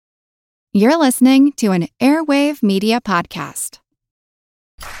You're listening to an Airwave Media Podcast.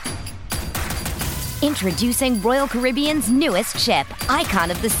 Introducing Royal Caribbean's newest ship, Icon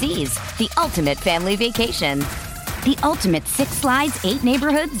of the Seas, the ultimate family vacation. The ultimate 6 slides, 8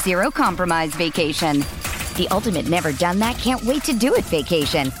 neighborhoods, 0 compromise vacation. The ultimate never done that, can't wait to do it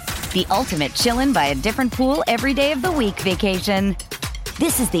vacation. The ultimate chillin' by a different pool every day of the week vacation.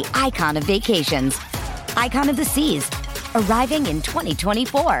 This is the Icon of Vacations. Icon of the Seas, arriving in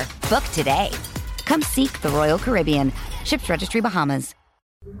 2024. Book today. Come seek the Royal Caribbean. Ships Registry, Bahamas.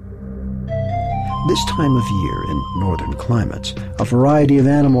 This time of year in northern climates, a variety of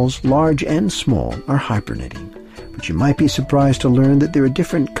animals, large and small, are hibernating. But you might be surprised to learn that there are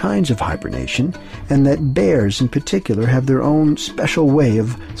different kinds of hibernation, and that bears in particular have their own special way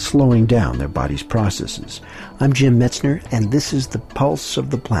of slowing down their body's processes. I'm Jim Metzner, and this is the Pulse of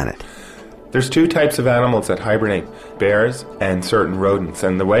the Planet. There's 2 types of animals that hibernate, bears and certain rodents,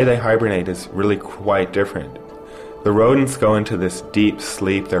 and the way they hibernate is really quite different. The rodents go into this deep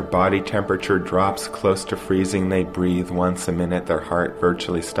sleep, their body temperature drops close to freezing, they breathe once a minute, their heart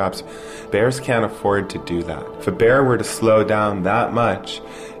virtually stops. Bears can't afford to do that. If a bear were to slow down that much,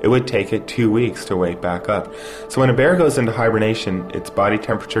 it would take it 2 weeks to wake back up. So when a bear goes into hibernation, its body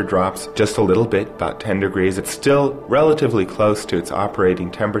temperature drops just a little bit, about 10 degrees. It's still relatively close to its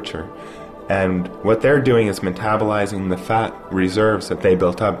operating temperature. And what they're doing is metabolizing the fat reserves that they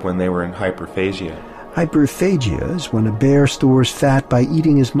built up when they were in hyperphagia. Hyperphagia is when a bear stores fat by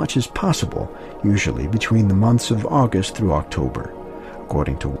eating as much as possible, usually between the months of August through October.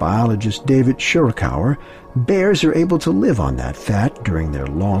 According to biologist David Shirakawa, bears are able to live on that fat during their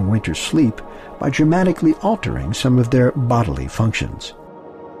long winter sleep by dramatically altering some of their bodily functions.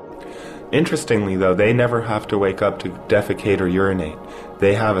 Interestingly, though, they never have to wake up to defecate or urinate.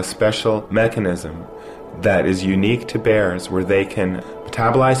 They have a special mechanism that is unique to bears where they can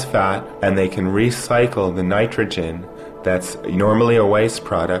metabolize fat and they can recycle the nitrogen that's normally a waste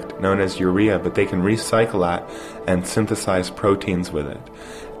product known as urea, but they can recycle that and synthesize proteins with it.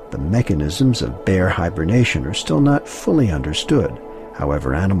 The mechanisms of bear hibernation are still not fully understood.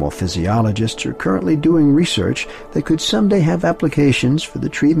 However, animal physiologists are currently doing research that could someday have applications for the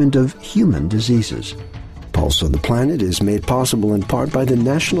treatment of human diseases. Pulse of the Planet is made possible in part by the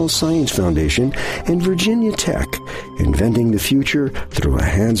National Science Foundation and Virginia Tech, inventing the future through a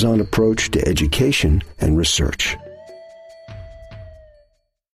hands-on approach to education and research.